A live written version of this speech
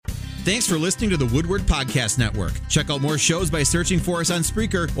Thanks for listening to the Woodward Podcast Network. Check out more shows by searching for us on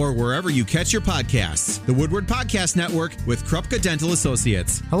Spreaker or wherever you catch your podcasts. The Woodward Podcast Network with Krupka Dental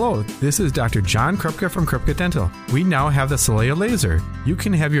Associates. Hello, this is Dr. John Krupka from Krupka Dental. We now have the Solea laser. You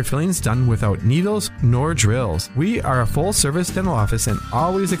can have your fillings done without needles nor drills. We are a full-service dental office and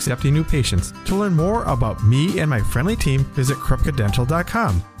always accepting new patients. To learn more about me and my friendly team, visit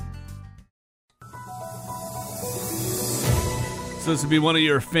KrupkaDental.com. So this would be one of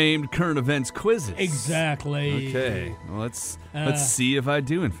your famed current events quizzes. Exactly. Okay. Well, let's see if I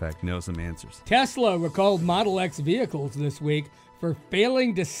do, in fact, know some answers. Tesla recalled Model X vehicles this week for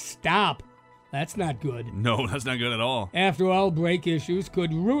failing to stop. That's not good. No, that's not good at all. After all, brake issues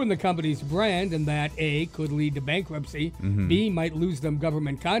could ruin the company's brand, and that A, could lead to bankruptcy, B, might lose them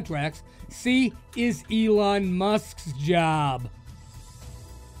government contracts, C, is Elon Musk's job.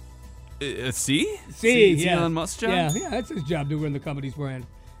 C? C, it's yeah. Elon Musk's job? Yeah, that's his job to run the company's brand.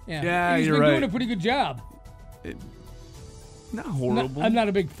 Yeah, He's you're been right. doing a pretty good job. Not horrible. I'm not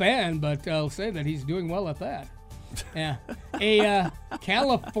a big fan, but I'll say that he's doing well at that. Yeah. A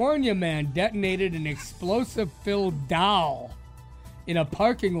California man detonated an explosive-filled doll in a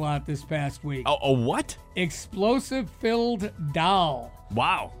parking lot this past week. A what? Explosive-filled doll.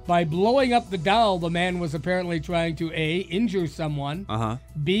 Wow. By blowing up the doll, the man was apparently trying to A, injure someone,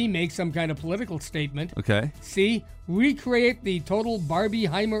 B, make some kind of political statement, Okay. C, recreate the total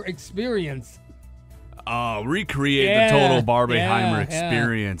Barbieheimer experience. Recreate the total Barbieheimer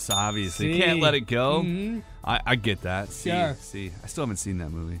experience, obviously. C. Can't let it go. Mm-hmm. I get that. Sure. C. I still haven't seen that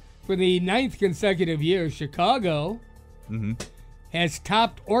movie. For the 9th consecutive year, Chicago has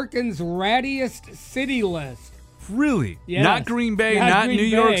topped Orkin's rattiest city list. Really? Yes. Not Green Bay, not Green New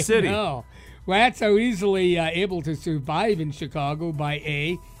York Bay, City. No. Rats are easily able to survive in Chicago by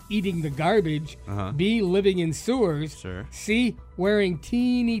A, eating the garbage, B, living in sewers, Sure. C, wearing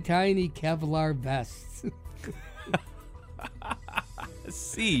teeny tiny Kevlar vests.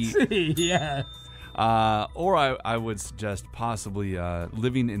 C. Yeah. Or I would suggest possibly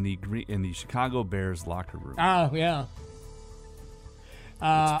living in the Chicago Bears locker room. Oh, yeah.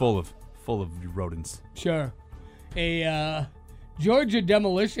 It's full of rodents. Sure. A Georgia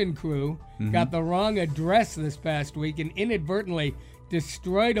demolition crew got the wrong address this past week and inadvertently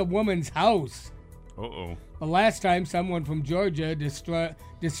destroyed a woman's house. Uh-oh. The last time someone from Georgia destroyed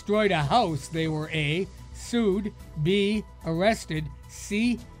a house, they were A, sued, B, arrested,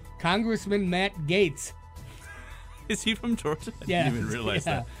 C, Congressman Matt Gaetz. Is he from Georgia? Yeah. I didn't even realize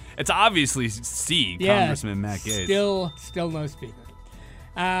Yeah. that. It's obviously C, Congressman Matt Gaetz. Still no speaker.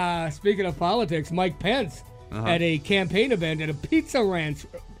 Speaking of politics, Mike Pence at a campaign event at a Pizza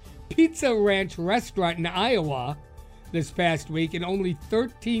Ranch restaurant in Iowa this past week, and only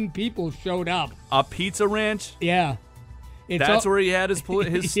 13 people showed up. A Pizza Ranch? Yeah. That's where he had his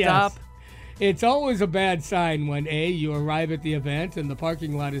Yes. stop? It's always a bad sign when A, you arrive at the event and the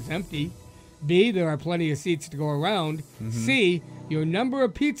parking lot is empty. B, there are plenty of seats to go around. C, your number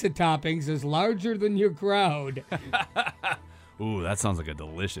of pizza toppings is larger than your crowd. Ooh, that sounds like a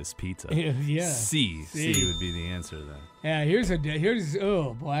delicious pizza. Yeah. C would be the answer to that. Yeah, here's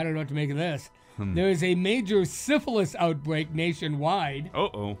oh boy, I don't know what to make of this. There is a major syphilis outbreak nationwide,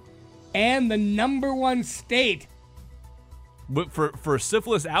 Uh-oh. and the number one state. But for a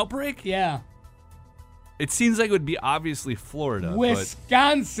syphilis outbreak? Yeah, It seems like it would be obviously Florida.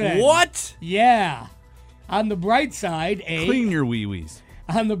 Wisconsin. But what? Yeah. On the bright side, A. Clean your wee-wees.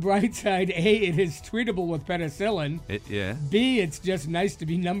 On the bright side, A, it is treatable with penicillin. Yeah. B, it's just nice to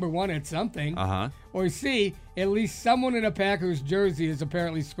be number one at something. Or C, at least someone in a Packers jersey is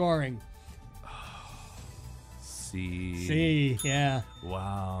apparently scoring. C, yeah.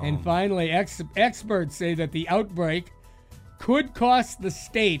 Wow. And finally, experts say that the outbreak could cost the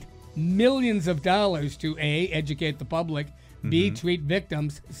state millions of dollars to A, educate the public, B, treat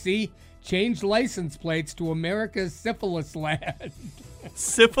victims, C, change license plates to America's Syphilis Land.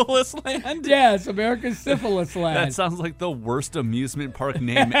 Syphilis Land? Yes, America's Syphilis Land. That sounds like the worst amusement park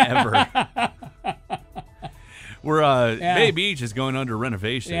name ever. Where Bay Beach is going under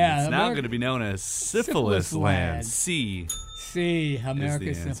renovation. Yeah, it's now going to be known as Syphilis Land. C,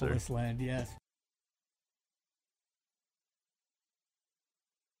 America's is the answer. Syphilis Land, yes.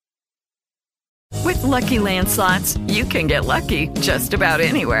 With Lucky Land Slots, you can get lucky just about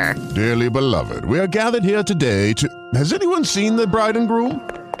anywhere. Dearly beloved, we are gathered here today to... Has anyone seen the bride and groom?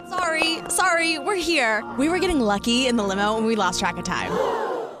 Sorry, we're here. We were getting lucky in the limo and we lost track of time.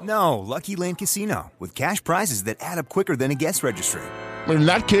 No, Lucky Land Casino, with cash prizes that add up quicker than a guest registry. In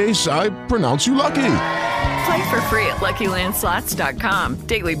that case, I pronounce you lucky. Play for free at LuckyLandSlots.com.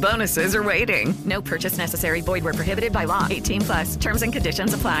 Daily bonuses are waiting. No purchase necessary. Void where prohibited by law. 18+. Terms and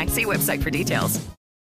conditions apply. See website for details.